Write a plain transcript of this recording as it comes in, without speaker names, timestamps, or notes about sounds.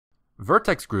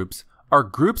Vertex groups are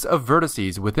groups of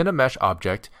vertices within a mesh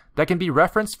object that can be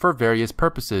referenced for various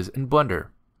purposes in Blender.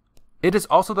 It is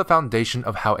also the foundation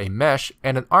of how a mesh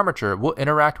and an armature will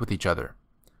interact with each other.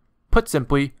 Put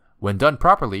simply, when done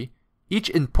properly,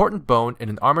 each important bone in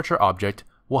an armature object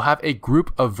will have a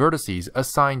group of vertices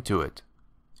assigned to it.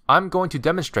 I'm going to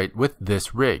demonstrate with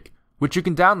this rig, which you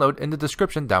can download in the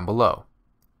description down below.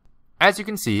 As you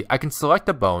can see, I can select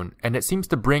a bone and it seems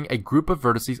to bring a group of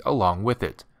vertices along with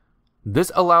it.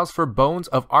 This allows for bones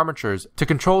of armatures to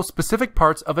control specific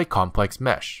parts of a complex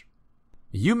mesh.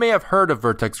 You may have heard of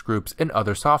vertex groups in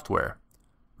other software.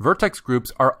 Vertex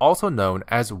groups are also known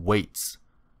as weights.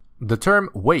 The term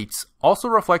weights also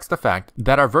reflects the fact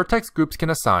that our vertex groups can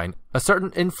assign a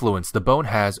certain influence the bone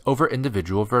has over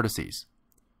individual vertices.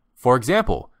 For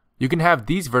example, you can have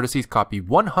these vertices copy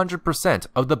 100%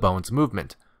 of the bone's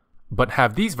movement, but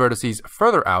have these vertices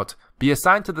further out be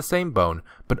assigned to the same bone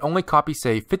but only copy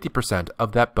say 50%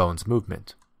 of that bone's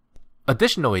movement.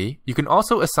 Additionally, you can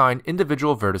also assign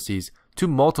individual vertices to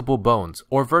multiple bones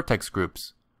or vertex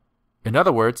groups. In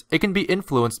other words, it can be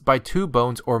influenced by 2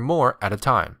 bones or more at a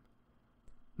time.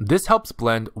 This helps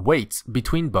blend weights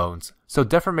between bones so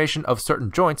deformation of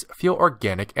certain joints feel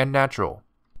organic and natural.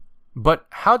 But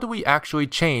how do we actually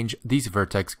change these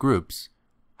vertex groups?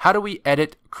 How do we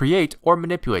edit, create, or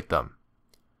manipulate them?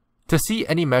 To see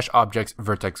any mesh object's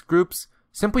vertex groups,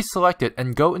 simply select it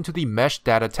and go into the Mesh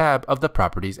Data tab of the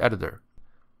Properties editor.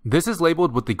 This is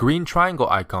labeled with the green triangle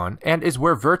icon and is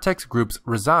where vertex groups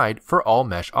reside for all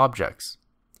mesh objects.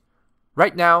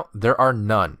 Right now, there are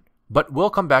none, but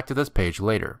we'll come back to this page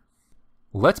later.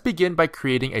 Let's begin by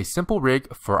creating a simple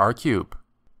rig for our cube.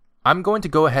 I'm going to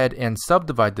go ahead and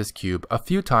subdivide this cube a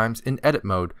few times in edit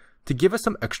mode to give us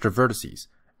some extra vertices,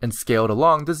 and scale it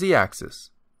along the z-axis.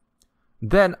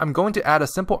 Then I'm going to add a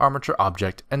simple armature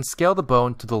object and scale the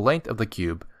bone to the length of the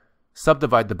cube,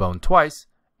 subdivide the bone twice,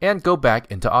 and go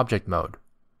back into object mode.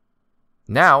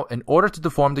 Now, in order to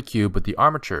deform the cube with the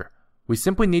armature, we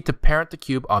simply need to parent the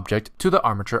cube object to the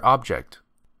armature object.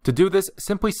 To do this,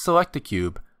 simply select the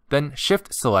cube, then shift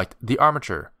select the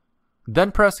armature,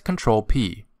 then press Ctrl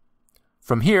P.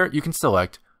 From here, you can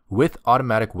select with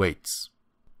automatic weights.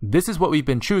 This is what we've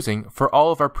been choosing for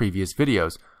all of our previous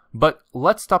videos, but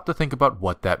let's stop to think about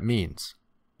what that means.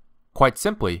 Quite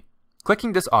simply,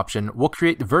 clicking this option will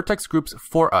create vertex groups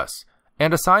for us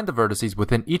and assign the vertices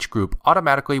within each group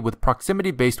automatically with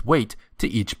proximity-based weight to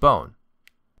each bone.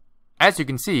 As you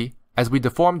can see, as we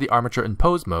deform the armature in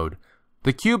pose mode,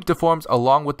 the cube deforms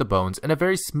along with the bones in a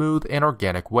very smooth and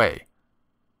organic way.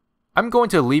 I'm going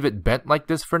to leave it bent like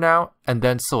this for now and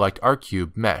then select our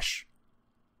cube mesh.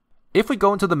 If we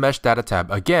go into the Mesh Data tab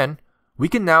again, we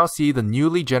can now see the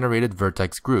newly generated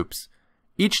vertex groups,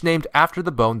 each named after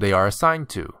the bone they are assigned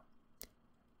to.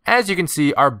 As you can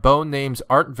see, our bone names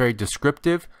aren't very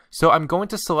descriptive, so I'm going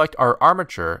to select our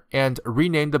armature and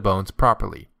rename the bones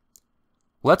properly.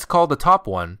 Let's call the top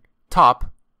one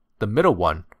top, the middle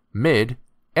one mid,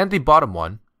 and the bottom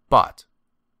one bot.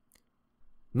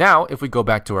 Now, if we go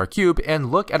back to our cube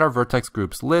and look at our vertex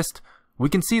groups list, we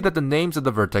can see that the names of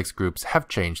the vertex groups have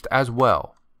changed as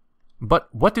well. But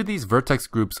what do these vertex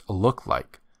groups look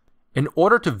like? In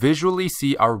order to visually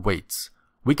see our weights,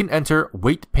 we can enter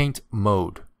Weight Paint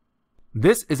mode.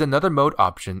 This is another mode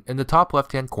option in the top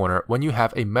left-hand corner when you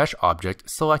have a mesh object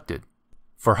selected.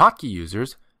 For hotkey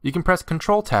users, you can press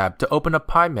Ctrl Tab to open a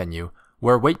pie menu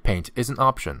where Weight Paint is an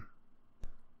option.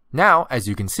 Now, as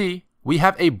you can see, we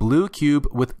have a blue cube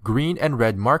with green and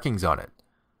red markings on it.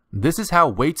 This is how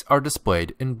weights are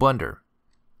displayed in Blender.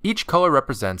 Each color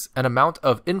represents an amount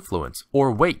of influence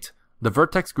or weight the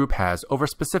vertex group has over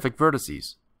specific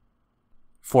vertices.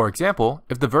 For example,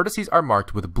 if the vertices are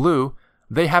marked with blue,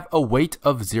 they have a weight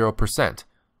of 0%,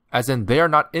 as in they are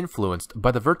not influenced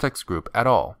by the vertex group at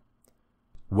all.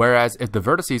 Whereas if the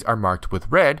vertices are marked with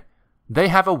red, they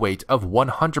have a weight of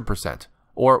 100%,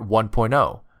 or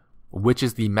 1.0, which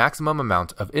is the maximum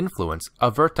amount of influence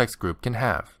a vertex group can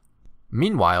have.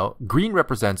 Meanwhile, green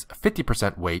represents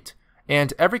 50% weight,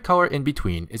 and every color in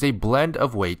between is a blend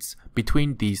of weights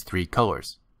between these 3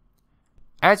 colors.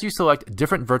 As you select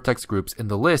different vertex groups in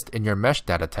the list in your Mesh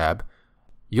Data tab,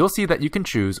 you'll see that you can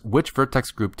choose which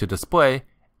vertex group to display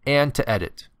and to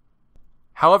edit.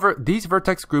 However, these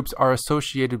vertex groups are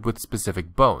associated with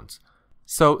specific bones,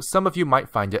 so some of you might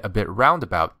find it a bit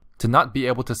roundabout to not be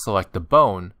able to select the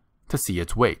bone to see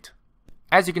its weight.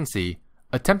 As you can see,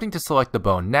 attempting to select the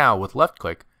bone now with left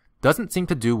click doesn't seem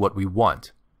to do what we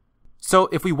want. So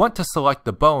if we want to select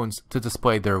the bones to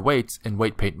display their weights in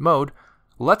Weight Paint mode,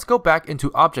 let's go back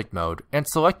into Object mode and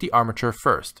select the armature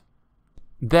first.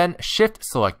 Then Shift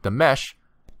select the mesh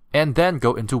and then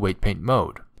go into weight paint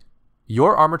mode.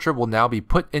 Your armature will now be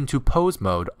put into pose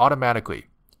mode automatically.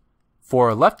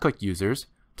 For left-click users,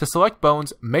 to select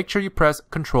bones, make sure you press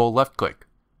Ctrl left-click.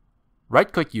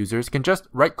 Right-click users can just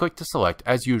right-click to select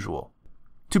as usual.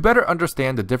 To better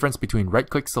understand the difference between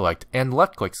right-click select and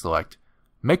left-click select,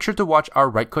 make sure to watch our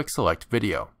right-click select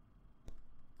video.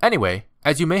 Anyway,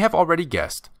 as you may have already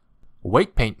guessed,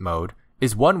 weight paint mode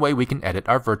is one way we can edit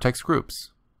our vertex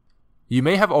groups. You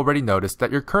may have already noticed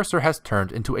that your cursor has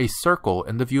turned into a circle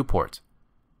in the viewport.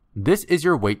 This is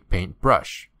your weight paint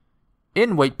brush.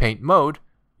 In weight paint mode,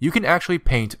 you can actually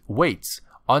paint weights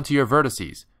onto your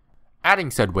vertices,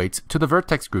 adding said weights to the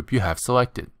vertex group you have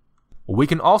selected. We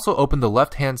can also open the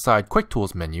left-hand side Quick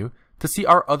Tools menu to see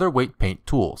our other weight paint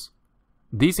tools.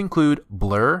 These include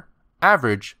Blur,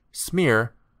 Average,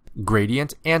 Smear,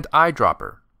 Gradient, and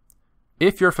Eyedropper.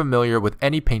 If you're familiar with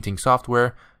any painting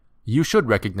software, you should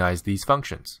recognize these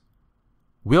functions.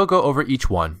 We'll go over each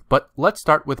one, but let's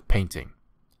start with painting.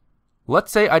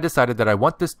 Let's say I decided that I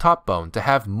want this top bone to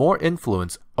have more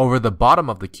influence over the bottom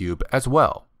of the cube as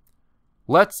well.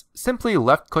 Let's simply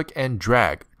left-click and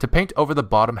drag to paint over the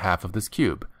bottom half of this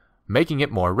cube, making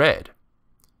it more red.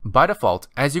 By default,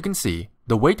 as you can see,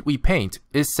 the weight we paint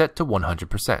is set to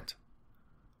 100%.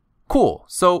 Cool,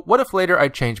 so what if later I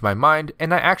change my mind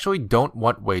and I actually don't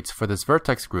want weights for this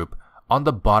vertex group on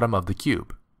the bottom of the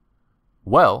cube?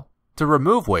 Well, to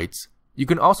remove weights, you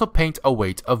can also paint a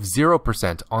weight of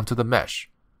 0% onto the mesh.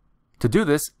 To do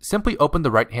this, simply open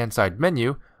the right-hand side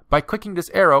menu by clicking this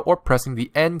arrow or pressing the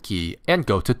N key and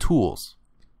go to Tools.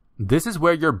 This is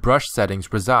where your brush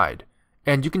settings reside,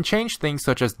 and you can change things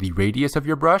such as the radius of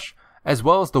your brush, as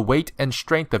well as the weight and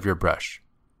strength of your brush.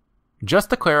 Just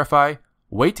to clarify,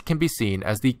 weight can be seen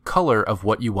as the color of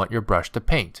what you want your brush to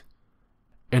paint.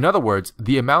 In other words,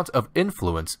 the amount of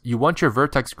influence you want your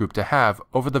vertex group to have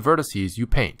over the vertices you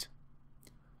paint.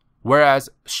 Whereas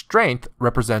strength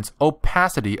represents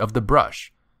opacity of the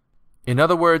brush. In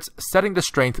other words, setting the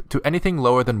strength to anything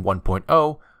lower than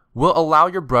 1.0 will allow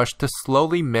your brush to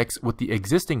slowly mix with the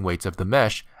existing weights of the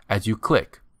mesh as you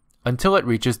click, until it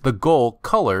reaches the goal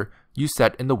color you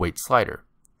set in the weight slider.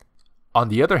 On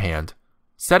the other hand,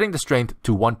 setting the strength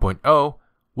to 1.0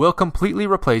 will completely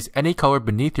replace any color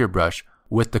beneath your brush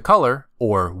with the color,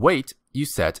 or weight, you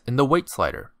set in the weight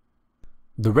slider.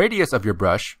 The radius of your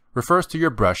brush refers to your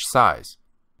brush size.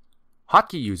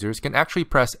 Hotkey users can actually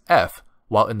press F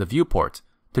while in the viewport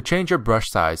to change your brush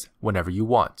size whenever you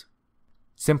want.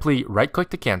 Simply right-click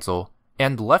to cancel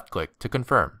and left-click to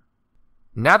confirm.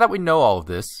 Now that we know all of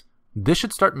this, this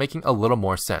should start making a little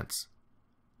more sense.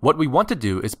 What we want to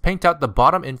do is paint out the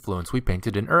bottom influence we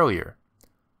painted in earlier.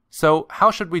 So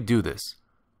how should we do this?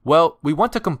 Well, we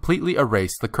want to completely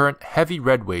erase the current heavy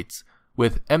red weights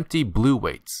with empty blue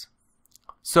weights.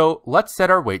 So let's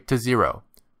set our weight to 0,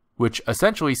 which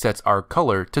essentially sets our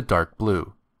color to dark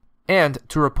blue. And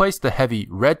to replace the heavy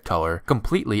red color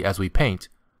completely as we paint,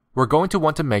 we're going to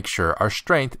want to make sure our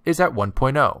strength is at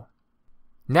 1.0.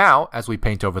 Now, as we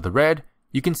paint over the red,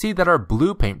 you can see that our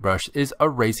blue paintbrush is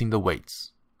erasing the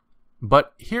weights.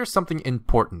 But here's something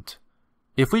important.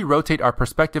 If we rotate our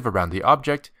perspective around the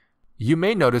object, you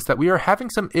may notice that we are having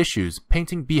some issues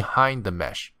painting behind the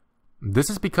mesh.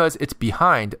 This is because it's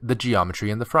behind the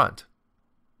geometry in the front.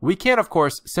 We can, of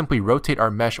course, simply rotate our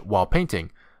mesh while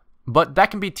painting, but that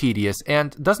can be tedious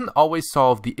and doesn't always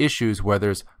solve the issues where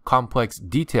there's complex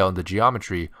detail in the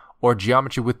geometry or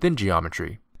geometry within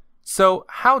geometry. So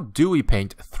how do we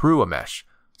paint through a mesh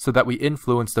so that we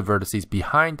influence the vertices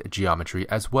behind geometry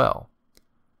as well?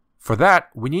 For that,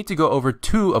 we need to go over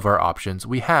two of our options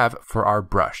we have for our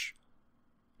brush.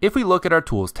 If we look at our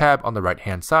Tools tab on the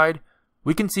right-hand side,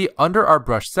 we can see under our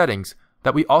brush settings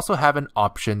that we also have an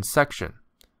Options section.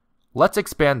 Let's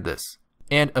expand this,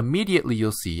 and immediately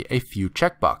you'll see a few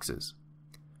checkboxes.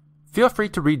 Feel free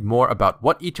to read more about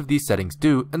what each of these settings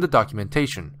do in the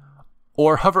documentation,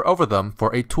 or hover over them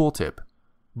for a tooltip,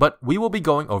 but we will be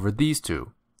going over these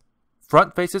two: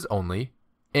 Front Faces Only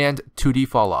and 2D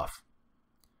Fall Off.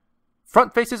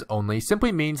 Front Faces Only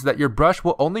simply means that your brush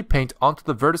will only paint onto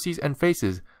the vertices and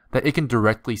faces that it can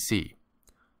directly see.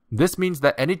 This means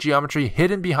that any geometry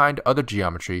hidden behind other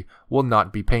geometry will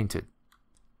not be painted.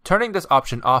 Turning this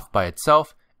option off by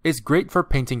itself is great for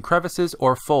painting crevices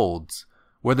or folds,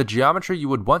 where the geometry you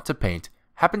would want to paint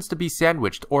happens to be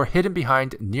sandwiched or hidden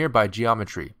behind nearby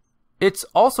geometry. It's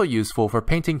also useful for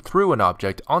painting through an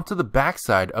object onto the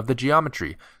backside of the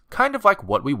geometry, kind of like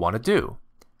what we want to do.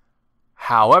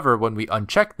 However, when we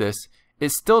uncheck this, it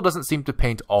still doesn't seem to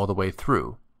paint all the way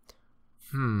through.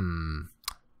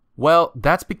 Well,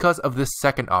 that's because of this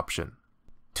second option,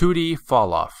 2D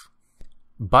Fall Off.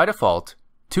 By default,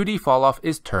 2D falloff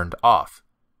is turned off,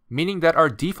 meaning that our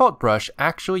default brush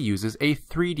actually uses a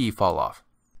 3D falloff.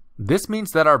 This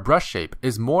means that our brush shape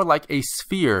is more like a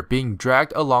sphere being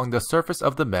dragged along the surface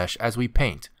of the mesh as we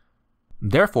paint.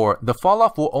 Therefore, the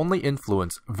falloff will only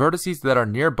influence vertices that are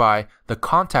nearby the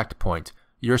contact point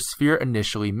your sphere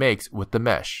initially makes with the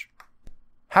mesh.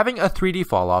 Having a 3D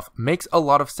falloff makes a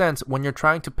lot of sense when you're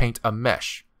trying to paint a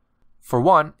mesh. For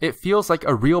one, it feels like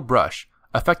a real brush,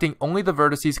 affecting only the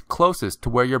vertices closest to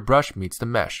where your brush meets the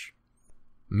mesh.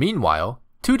 Meanwhile,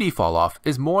 2D falloff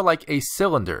is more like a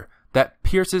cylinder that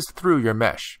pierces through your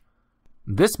mesh.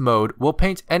 This mode will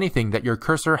paint anything that your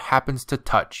cursor happens to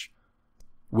touch.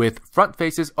 With front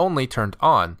faces only turned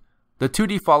on, the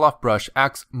 2D falloff brush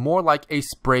acts more like a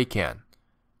spray can.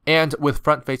 And with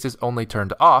front faces only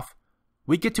turned off,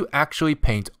 we get to actually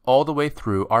paint all the way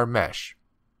through our mesh.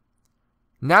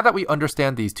 Now that we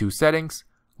understand these two settings,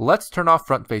 let's turn off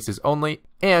front faces only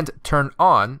and turn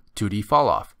on 2D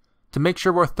falloff to make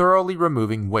sure we're thoroughly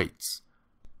removing weights.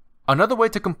 Another way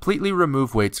to completely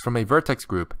remove weights from a vertex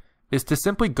group is to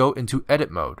simply go into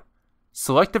edit mode,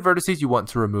 select the vertices you want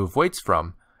to remove weights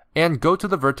from, and go to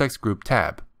the vertex group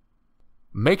tab.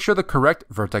 Make sure the correct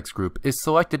vertex group is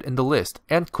selected in the list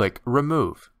and click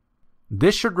remove.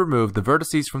 This should remove the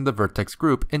vertices from the vertex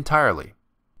group entirely.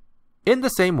 In the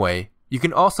same way, you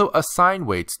can also assign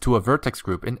weights to a vertex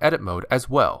group in edit mode as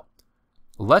well.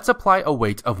 Let's apply a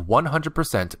weight of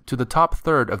 100% to the top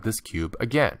third of this cube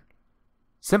again.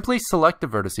 Simply select the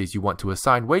vertices you want to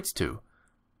assign weights to,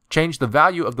 change the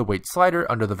value of the weight slider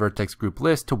under the vertex group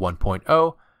list to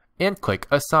 1.0, and click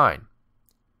assign.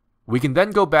 We can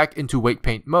then go back into weight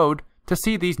paint mode to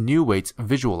see these new weights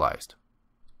visualized.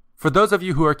 For those of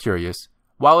you who are curious,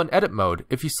 while in edit mode,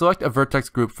 if you select a vertex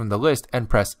group from the list and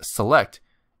press select,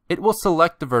 it will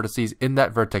select the vertices in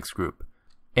that vertex group,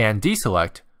 and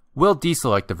deselect will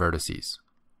deselect the vertices.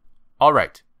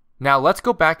 Alright, now let's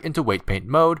go back into weight paint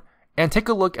mode and take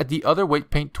a look at the other weight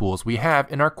paint tools we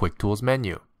have in our quick tools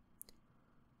menu.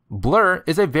 Blur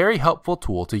is a very helpful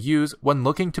tool to use when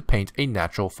looking to paint a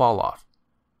natural falloff.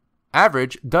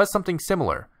 Average does something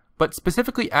similar, but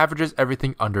specifically averages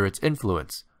everything under its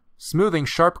influence, smoothing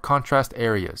sharp contrast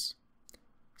areas.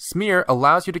 Smear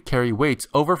allows you to carry weights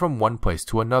over from one place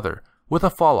to another with a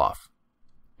falloff.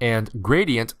 And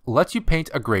Gradient lets you paint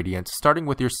a gradient starting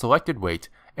with your selected weight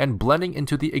and blending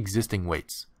into the existing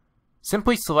weights.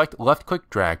 Simply select left-click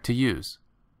drag to use.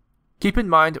 Keep in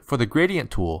mind, for the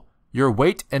Gradient tool, your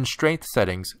weight and strength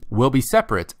settings will be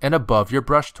separate and above your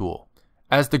brush tool,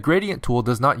 as the Gradient tool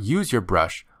does not use your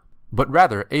brush, but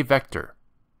rather a vector.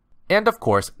 And of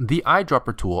course, the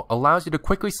eyedropper tool allows you to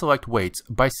quickly select weights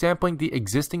by sampling the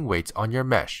existing weights on your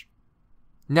mesh.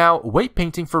 Now, weight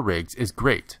painting for rigs is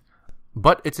great,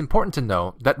 but it's important to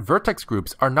know that vertex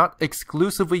groups are not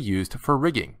exclusively used for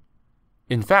rigging.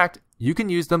 In fact, you can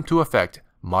use them to affect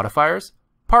modifiers,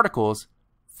 particles,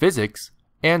 physics,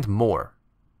 and more.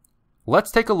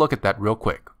 Let's take a look at that real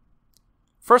quick.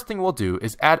 First thing we'll do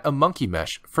is add a monkey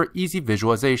mesh for easy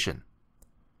visualization.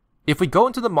 If we go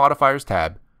into the modifiers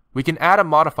tab, we can add a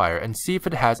modifier and see if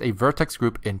it has a vertex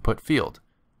group input field.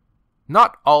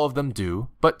 Not all of them do,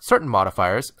 but certain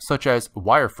modifiers, such as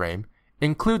wireframe,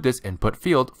 include this input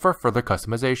field for further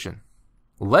customization.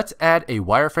 Let's add a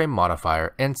wireframe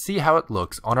modifier and see how it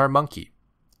looks on our monkey.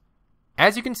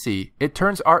 As you can see, it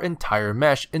turns our entire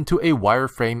mesh into a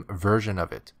wireframe version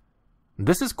of it.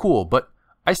 This is cool, but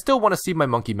I still want to see my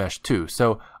monkey mesh too,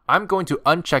 so I'm going to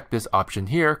uncheck this option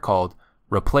here called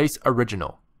Replace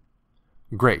Original.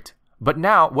 Great, but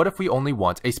now what if we only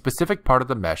want a specific part of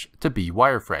the mesh to be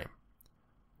wireframe?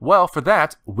 Well, for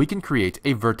that, we can create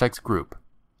a vertex group.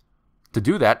 To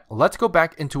do that, let's go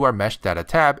back into our Mesh Data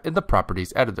tab in the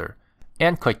Properties editor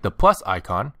and click the plus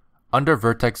icon under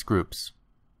Vertex Groups.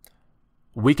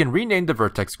 We can rename the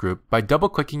vertex group by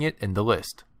double-clicking it in the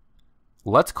list.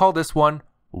 Let's call this one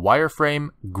Wireframe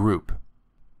Group.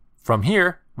 From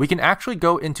here, we can actually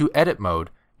go into edit mode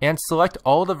and select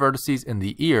all the vertices in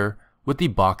the ear with the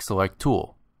box select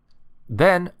tool.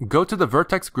 Then go to the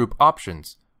vertex group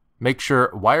options, make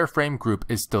sure wireframe group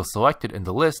is still selected in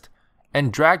the list,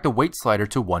 and drag the weight slider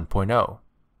to 1.0.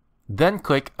 Then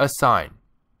click assign.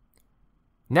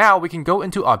 Now we can go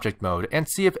into object mode and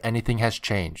see if anything has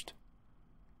changed.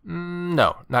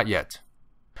 No, not yet.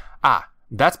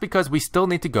 That's because we still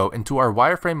need to go into our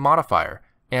wireframe modifier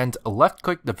and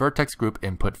left-click the vertex group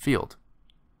input field.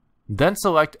 Then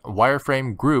select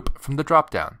wireframe group from the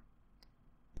dropdown.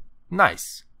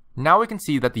 Nice. Now we can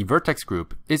see that the vertex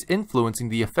group is influencing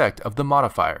the effect of the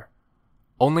modifier.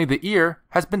 Only the ear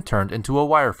has been turned into a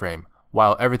wireframe,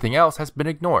 while everything else has been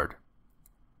ignored.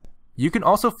 You can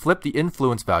also flip the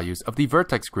influence values of the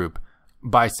vertex group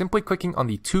by simply clicking on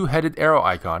the two-headed arrow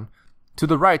icon to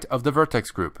the right of the vertex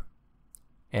group.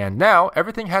 And now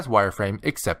everything has wireframe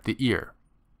except the ear.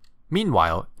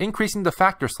 Meanwhile, increasing the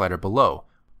factor slider below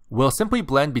will simply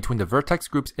blend between the vertex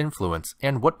group's influence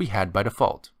and what we had by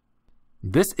default.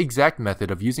 This exact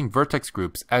method of using vertex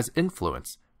groups as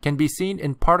influence can be seen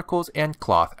in particles and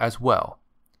cloth as well.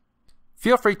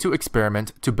 Feel free to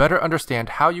experiment to better understand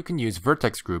how you can use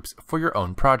vertex groups for your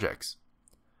own projects.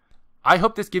 I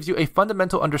hope this gives you a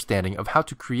fundamental understanding of how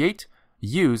to create,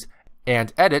 use,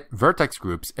 and edit vertex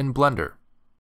groups in Blender.